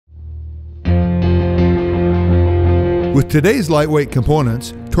With today's lightweight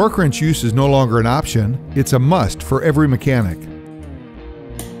components, torque wrench use is no longer an option, it's a must for every mechanic.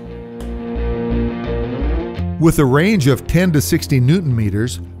 With a range of 10 to 60 Newton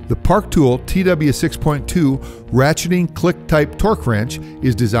meters, the Park Tool TW-6.2 ratcheting click-type torque wrench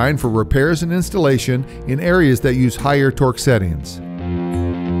is designed for repairs and installation in areas that use higher torque settings.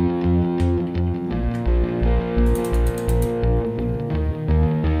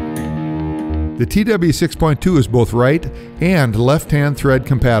 The TW-6.2 is both right and left-hand thread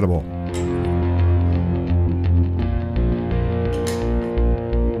compatible.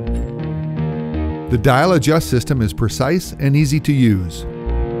 The dial adjust system is precise and easy to use.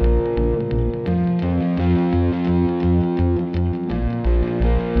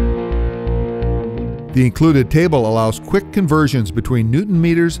 The included table allows quick conversions between Newton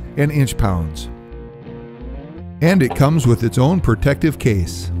meters and inch pounds. And it comes with its own protective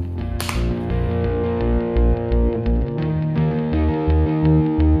case.